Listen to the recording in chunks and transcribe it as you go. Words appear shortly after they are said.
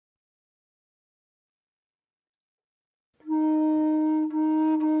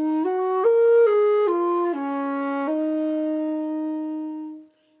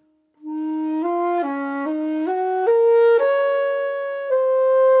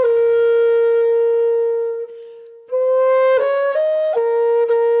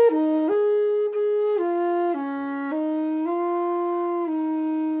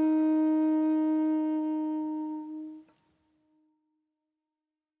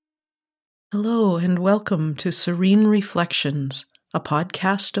Hello and welcome to Serene Reflections, a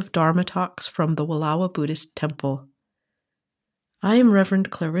podcast of Dharma talks from the Wallowa Buddhist Temple. I am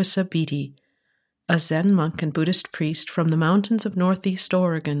Reverend Clairissa Beatty, a Zen monk and Buddhist priest from the mountains of Northeast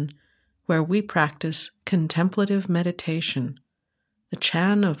Oregon, where we practice contemplative meditation, the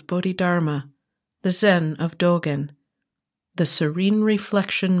Chan of Bodhidharma, the Zen of Dogen, the Serene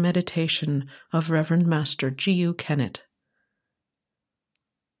Reflection meditation of Reverend Master G.U. Kennett.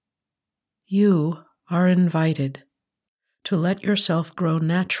 You are invited to let yourself grow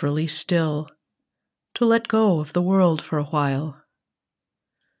naturally still, to let go of the world for a while.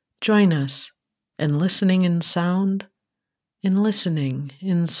 Join us in listening in sound, in listening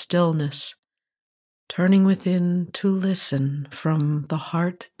in stillness, turning within to listen from the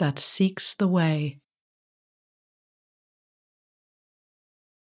heart that seeks the way.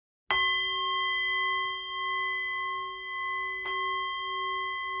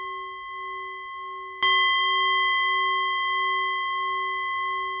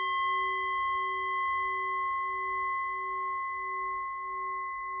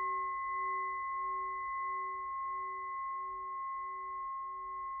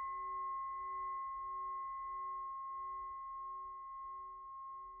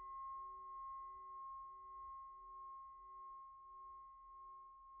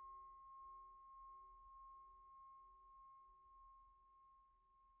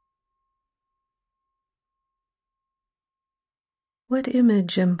 What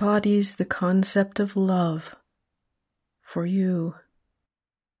image embodies the concept of love for you?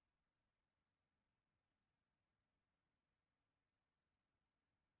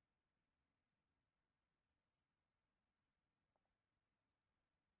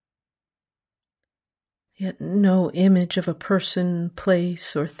 Yet no image of a person,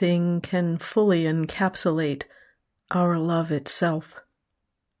 place, or thing can fully encapsulate our love itself.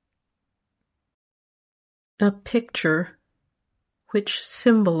 A picture which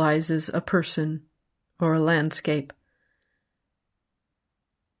symbolizes a person or a landscape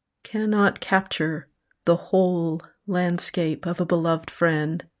cannot capture the whole landscape of a beloved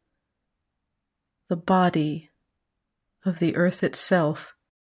friend, the body of the earth itself.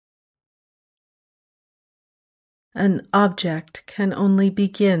 An object can only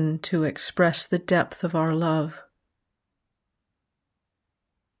begin to express the depth of our love.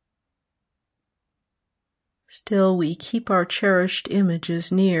 Still, we keep our cherished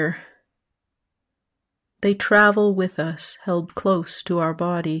images near. They travel with us, held close to our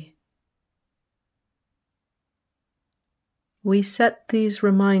body. We set these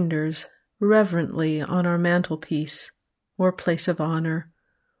reminders reverently on our mantelpiece, or place of honor,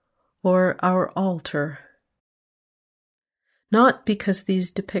 or our altar. Not because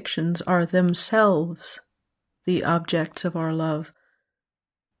these depictions are themselves the objects of our love,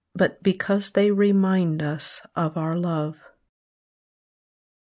 but because they remind us of our love.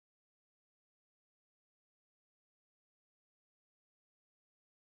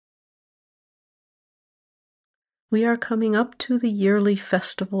 We are coming up to the yearly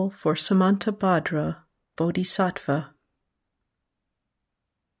festival for Samantabhadra Bodhisattva.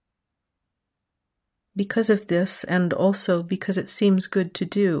 Because of this, and also because it seems good to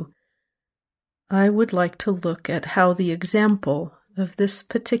do, I would like to look at how the example of this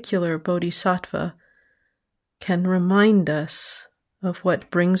particular bodhisattva can remind us of what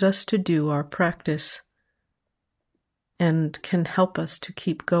brings us to do our practice and can help us to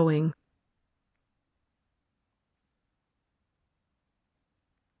keep going.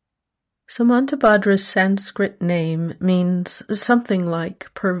 Samantabhadra's Sanskrit name means something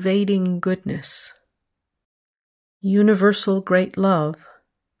like pervading goodness, universal great love,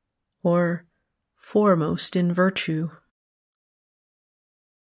 or foremost in virtue.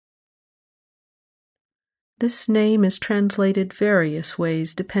 This name is translated various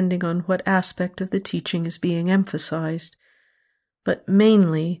ways depending on what aspect of the teaching is being emphasized, but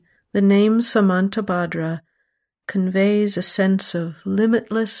mainly the name Samantabhadra conveys a sense of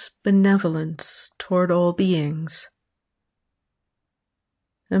limitless benevolence toward all beings,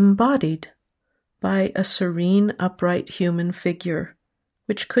 embodied by a serene, upright human figure,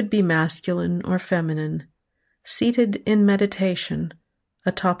 which could be masculine or feminine, seated in meditation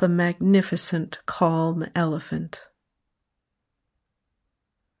atop a magnificent, calm elephant.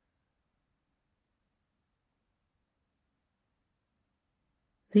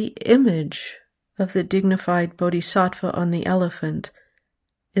 The image of the dignified bodhisattva on the elephant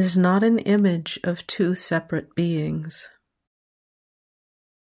is not an image of two separate beings.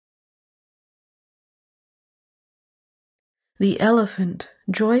 The elephant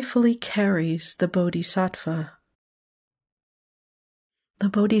joyfully carries the bodhisattva. The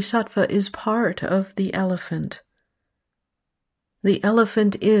Bodhisattva is part of the elephant. The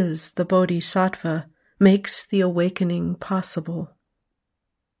elephant is the Bodhisattva, makes the awakening possible.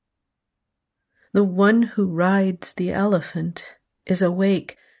 The one who rides the elephant is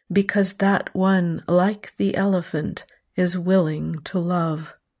awake because that one, like the elephant, is willing to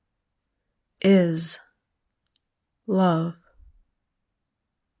love, is love.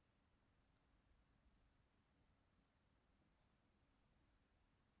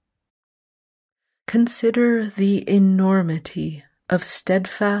 Consider the enormity of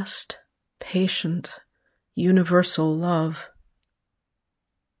steadfast, patient, universal love,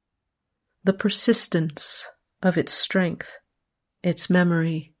 the persistence of its strength, its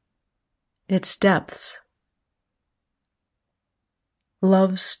memory, its depths,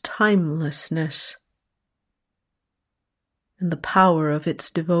 love's timelessness, and the power of its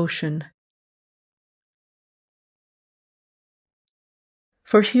devotion.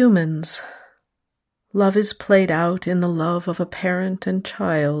 For humans, love is played out in the love of a parent and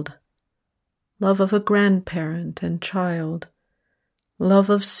child, love of a grandparent and child, love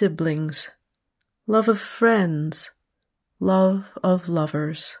of siblings, love of friends, love of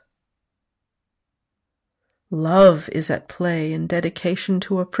lovers. Love is at play in dedication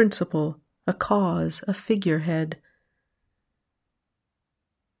to a principle, a cause, a figurehead.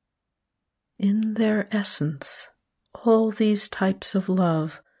 In their essence, all these types of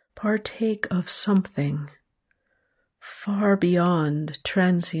love partake of something far beyond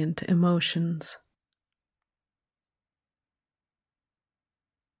transient emotions.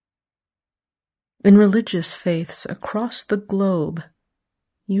 In religious faiths across the globe,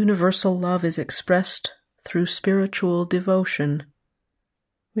 universal love is expressed through spiritual devotion,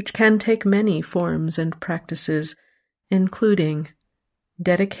 which can take many forms and practices, including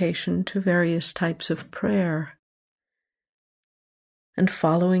dedication to various types of prayer, and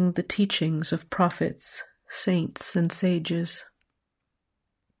following the teachings of prophets, saints, and sages.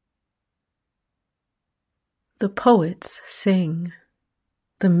 The poets sing,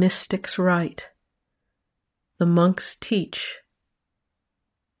 the mystics write, the monks teach.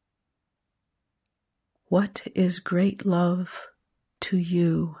 What is great love to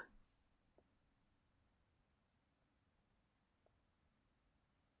you?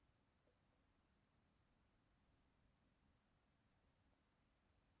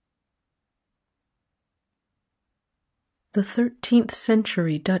 The 13th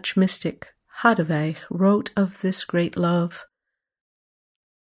century Dutch mystic Hadewig wrote of this great love.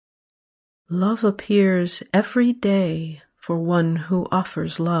 Love appears every day for one who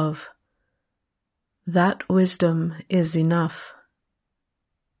offers love. That wisdom is enough.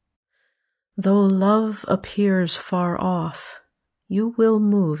 Though love appears far off, you will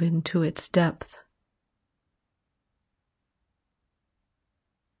move into its depth.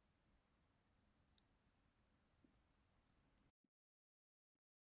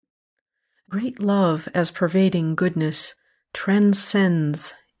 Great love as pervading goodness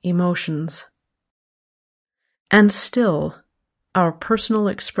transcends emotions. And still, our personal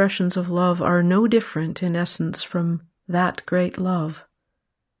expressions of love are no different in essence from that great love.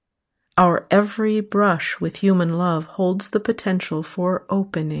 Our every brush with human love holds the potential for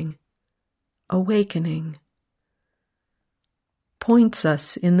opening, awakening, points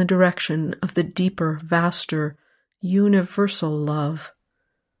us in the direction of the deeper, vaster, universal love.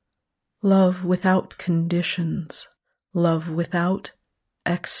 Love without conditions, love without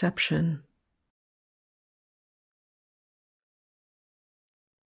exception.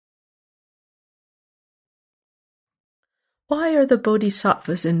 Why are the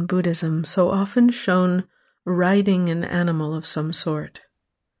bodhisattvas in Buddhism so often shown riding an animal of some sort?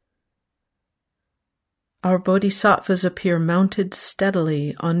 Our bodhisattvas appear mounted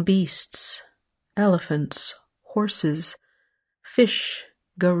steadily on beasts, elephants, horses, fish,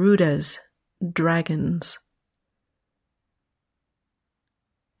 garudas, dragons.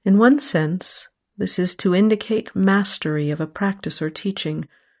 In one sense, this is to indicate mastery of a practice or teaching,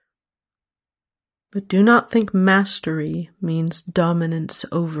 but do not think mastery means dominance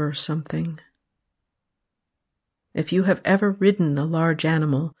over something. If you have ever ridden a large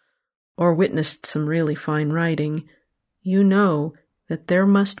animal or witnessed some really fine riding, you know that there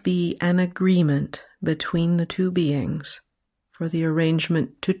must be an agreement between the two beings for the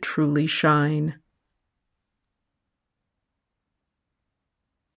arrangement to truly shine.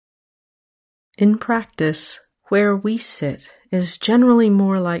 In practice, where we sit is generally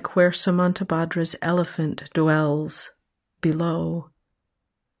more like where Samantabhadra's elephant dwells, below.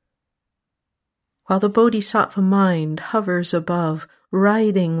 While the bodhisattva mind hovers above,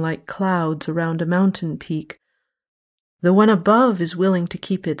 riding like clouds around a mountain peak, The one above is willing to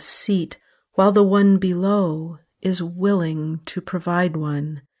keep its seat, while the one below is willing to provide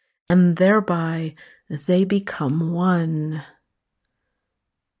one, and thereby they become one,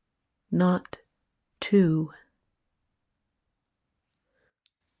 not two.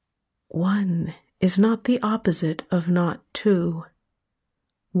 One is not the opposite of not two.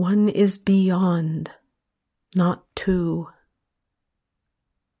 One is beyond not two.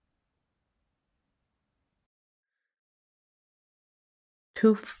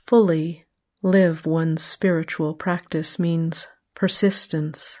 To fully live one's spiritual practice means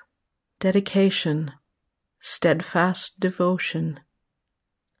persistence, dedication, steadfast devotion.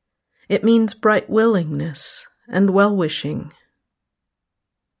 It means bright willingness and well-wishing.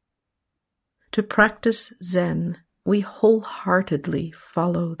 To practice Zen, we wholeheartedly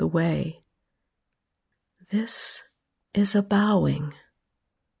follow the way. This is a bowing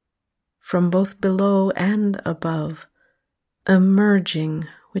from both below and above, a merging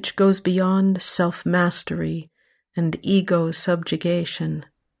which goes beyond self-mastery and ego subjugation,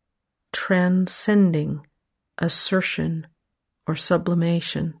 transcending assertion or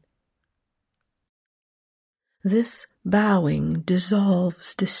sublimation. This bowing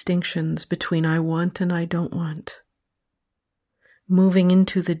dissolves distinctions between I want and I don't want, moving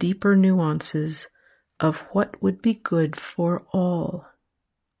into the deeper nuances of what would be good for all.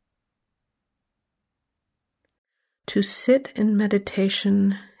 To sit in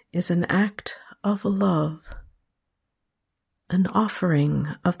meditation is an act of love, an offering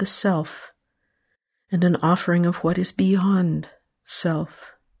of the self, and an offering of what is beyond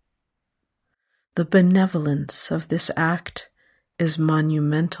self. The benevolence of this act is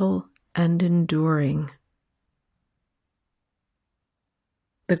monumental and enduring.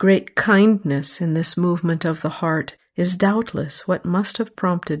 The great kindness in this movement of the heart is doubtless what must have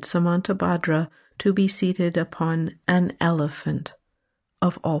prompted Samantabhadra to be seated upon an elephant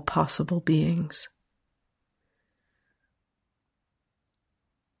of all possible beings.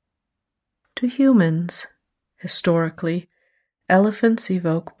 To humans, historically, elephants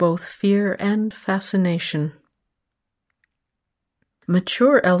evoke both fear and fascination.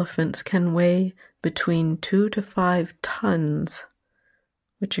 Mature elephants can weigh between 2 to 5 tons,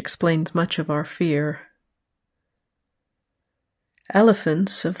 which explains much of our fear.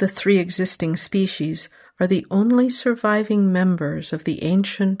 Elephants of the 3 existing species are the only surviving members of the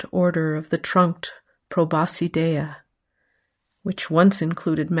ancient order of the trunked Proboscidea, which once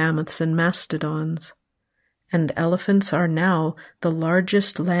included mammoths and mastodons, and elephants are now the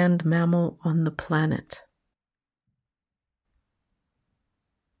largest land mammal on the planet.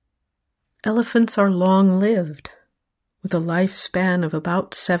 Elephants are long-lived, with a lifespan of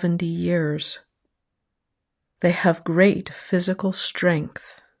about 70 years. They have great physical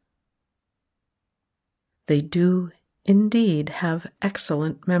strength. They do indeed have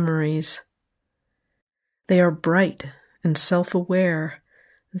excellent memories. They are bright and self-aware.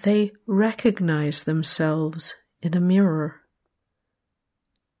 They recognize themselves in a mirror.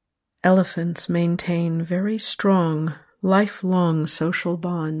 Elephants maintain very strong, lifelong social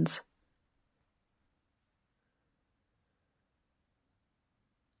bonds.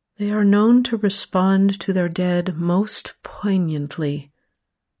 They are known to respond to their dead most poignantly,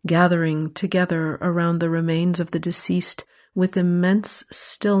 gathering together around the remains of the deceased with immense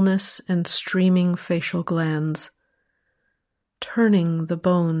stillness and streaming facial glands, turning the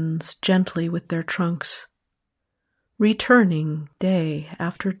bones gently with their trunks, returning day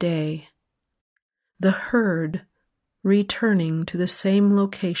after day, the herd returning to the same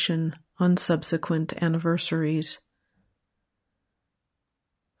location on subsequent anniversaries.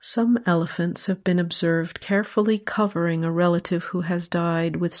 Some elephants have been observed carefully covering a relative who has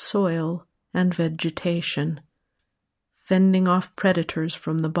died with soil and vegetation, fending off predators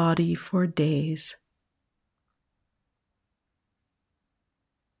from the body for days.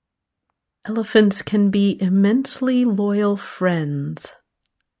 Elephants can be immensely loyal friends,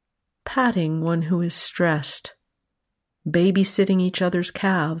 patting one who is stressed, babysitting each other's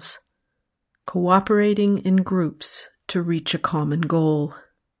calves, cooperating in groups to reach a common goal.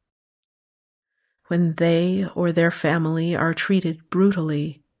 When they or their family are treated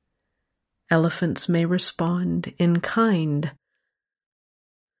brutally, elephants may respond in kind.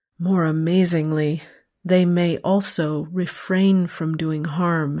 More amazingly, they may also refrain from doing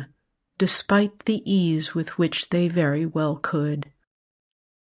harm, despite the ease with which they very well could.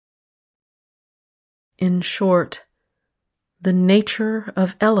 In short, the nature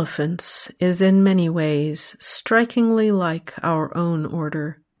of elephants is in many ways strikingly like our own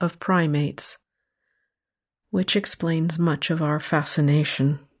order of primates, which explains much of our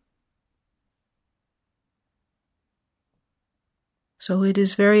fascination. So it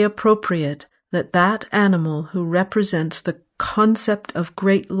is very appropriate that that animal who represents the concept of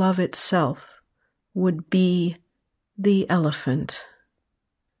great love itself would be the elephant.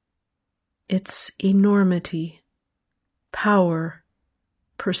 Its enormity, power,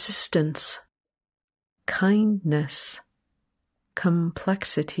 persistence, kindness,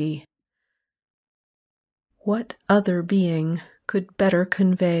 complexity. What other being could better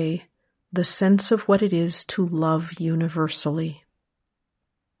convey the sense of what it is to love universally?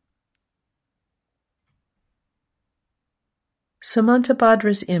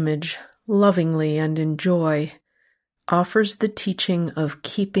 Samantabhadra's image, lovingly and in joy, offers the teaching of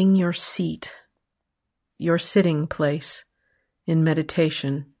keeping your seat, your sitting place in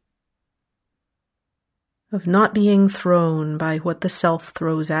meditation, of not being thrown by what the self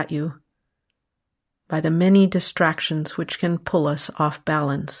throws at you, by the many distractions which can pull us off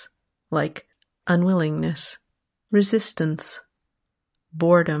balance, like unwillingness, resistance,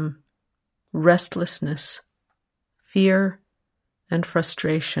 boredom, restlessness, fear, and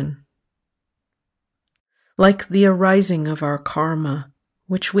frustration. Like the arising of our karma,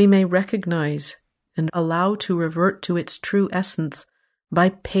 which we may recognize and allow to revert to its true essence by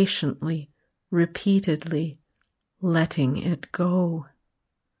patiently, repeatedly letting it go.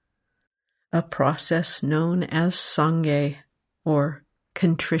 A process known as sangye, or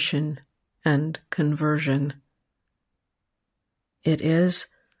contrition and conversion. It is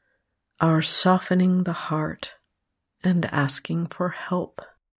our softening the heart and asking for help.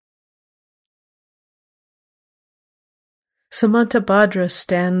 Samantabhadra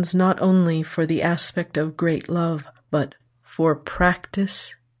stands not only for the aspect of great love, but for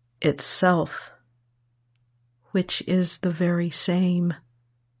practice itself, which is the very same.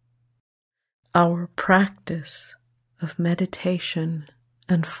 Our practice of meditation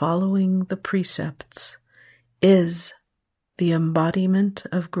and following the precepts is the embodiment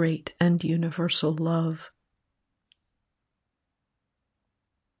of great and universal love.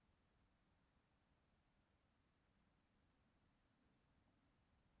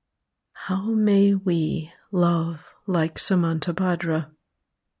 How may we love like Samantabhadra?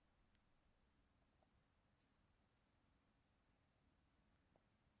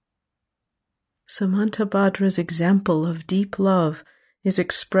 Samantabhadra's example of deep love is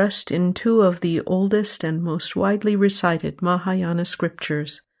expressed in two of the oldest and most widely recited Mahayana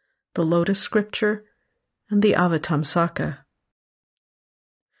scriptures, the Lotus Scripture and the Avatamsaka.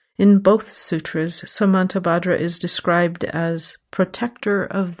 In both sutras, Samantabhadra is described as protector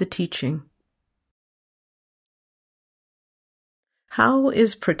of the teaching. How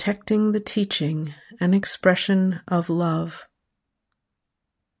is protecting the teaching an expression of love?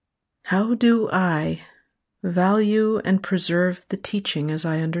 How do I value and preserve the teaching as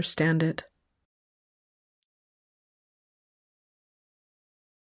I understand it?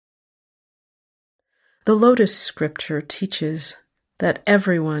 The Lotus Scripture teaches that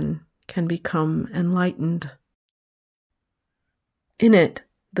everyone can become enlightened. In it,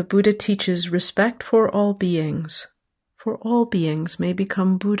 the Buddha teaches respect for all beings, for all beings may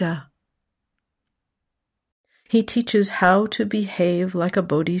become Buddha. He teaches how to behave like a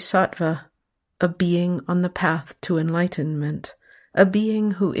bodhisattva, a being on the path to enlightenment, a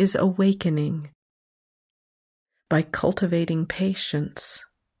being who is awakening, by cultivating patience,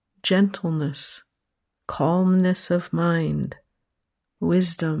 gentleness, calmness of mind,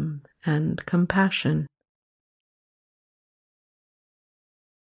 wisdom, and compassion.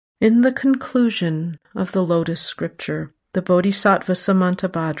 In the conclusion of the Lotus Scripture, the Bodhisattva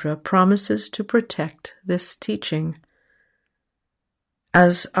Samantabhadra promises to protect this teaching.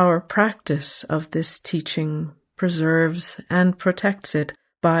 As our practice of this teaching preserves and protects it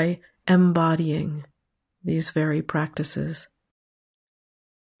by embodying these very practices.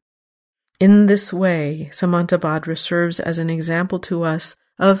 In this way, Samantabhadra serves as an example to us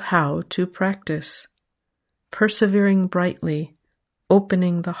of how to practice, persevering brightly,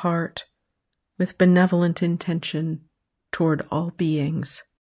 opening the heart with benevolent intention toward all beings.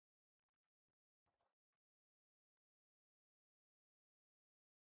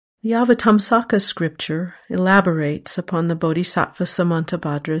 The Avatamsaka scripture elaborates upon the Bodhisattva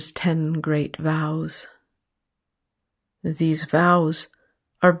Samantabhadra's 10 great vows. These vows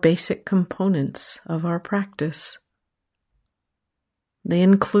are basic components of our practice. They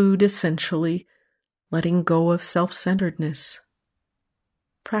include essentially letting go of self-centeredness,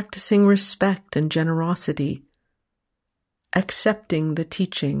 practicing respect and generosity, accepting the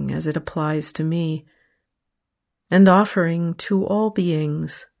teaching as it applies to me, and offering to all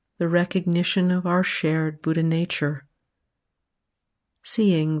beings the recognition of our shared Buddha nature,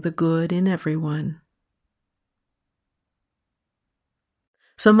 seeing the good in everyone.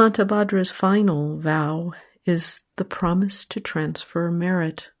 Samantabhadra's final vow is the promise to transfer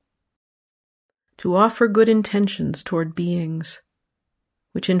merit, to offer good intentions toward beings,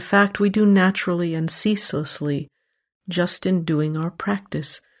 which in fact we do naturally and ceaselessly just in doing our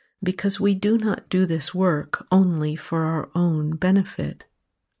practice, because we do not do this work only for our own benefit.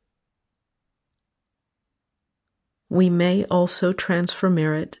 We may also transfer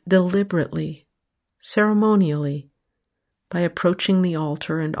merit deliberately, ceremonially, by approaching the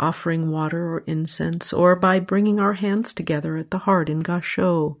altar and offering water or incense, or by bringing our hands together at the heart in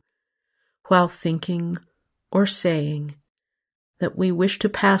gasho, while thinking or saying that we wish to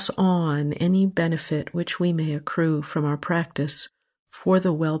pass on any benefit which we may accrue from our practice for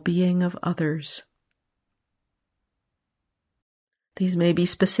the well-being of others. These may be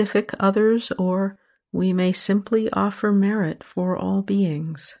specific others, or we may simply offer merit for all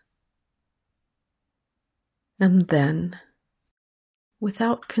beings. And then,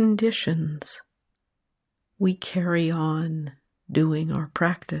 without conditions, we carry on doing our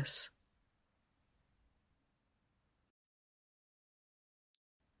practice.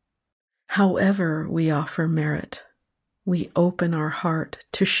 However we offer merit, we open our heart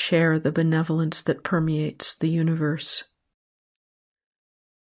to share the benevolence that permeates the universe.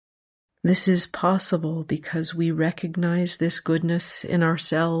 This is possible because we recognize this goodness in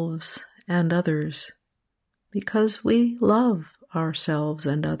ourselves and others, because we love ourselves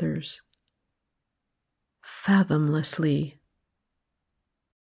and others fathomlessly.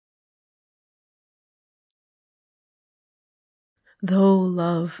 Though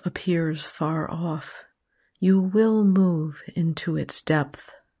love appears far off, you will move into its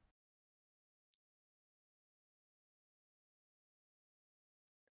depth.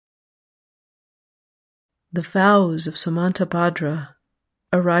 The vows of Samantabhadra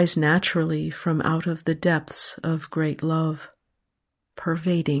arise naturally from out of the depths of great love,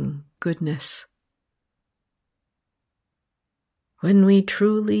 pervading goodness. When we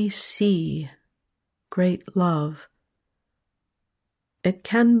truly see great love, it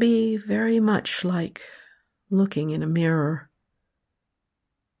can be very much like looking in a mirror.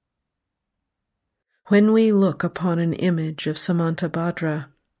 When we look upon an image of Samantabhadra,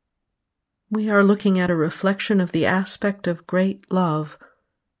 we are looking at a reflection of the aspect of great love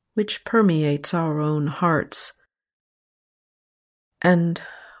which permeates our own hearts. And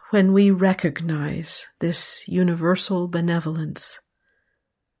when we recognize this universal benevolence,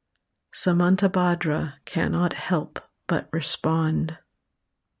 Samantabhadra cannot help but respond.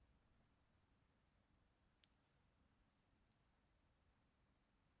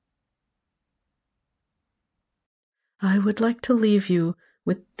 I would like to leave you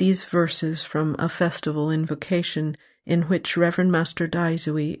with these verses from a festival invocation in which Reverend Master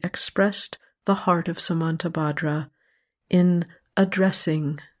Daizui expressed the heart of Samantabhadra in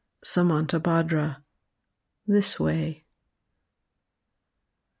addressing Samantabhadra this way.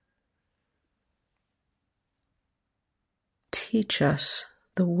 Teach us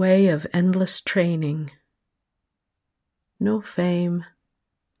the way of endless training. No fame,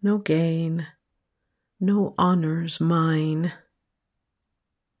 no gain, no honors mine.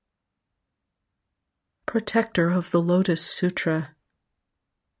 Protector of the Lotus Sutra,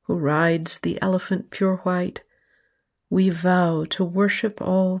 who rides the elephant pure white, we vow to worship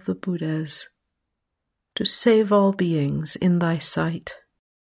all the Buddhas, to save all beings in thy sight.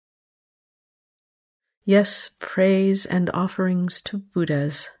 Yes, praise and offerings to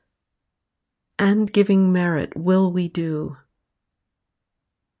Buddhas, and giving merit will we do,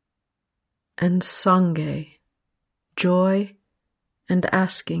 and Sangha, joy and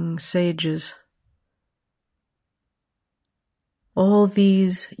asking sages. All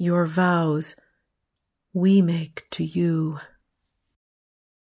these your vows we make to you.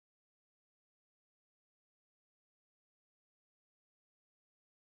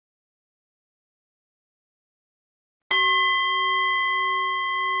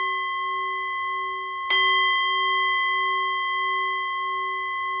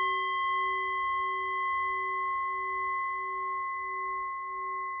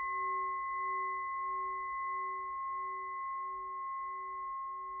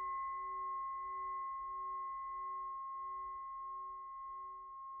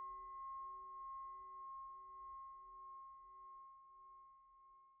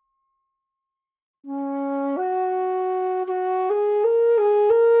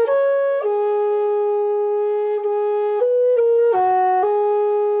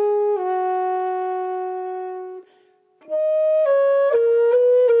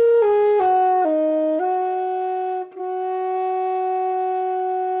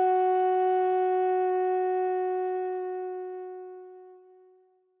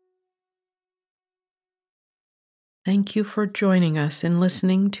 Thank you for joining us in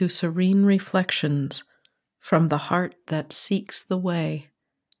listening to Serene Reflections from the Heart that Seeks the Way.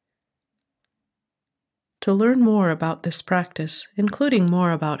 To learn more about this practice, including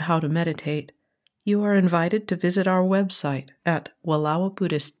more about how to meditate, you are invited to visit our website at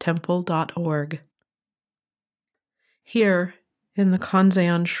walawabuddhisttemple.org. Here, in the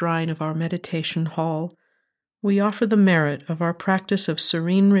Kanzeon shrine of our meditation hall, we offer the merit of our practice of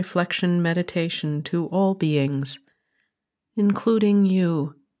serene reflection meditation to all beings, including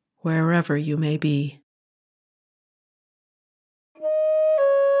you, wherever you may be.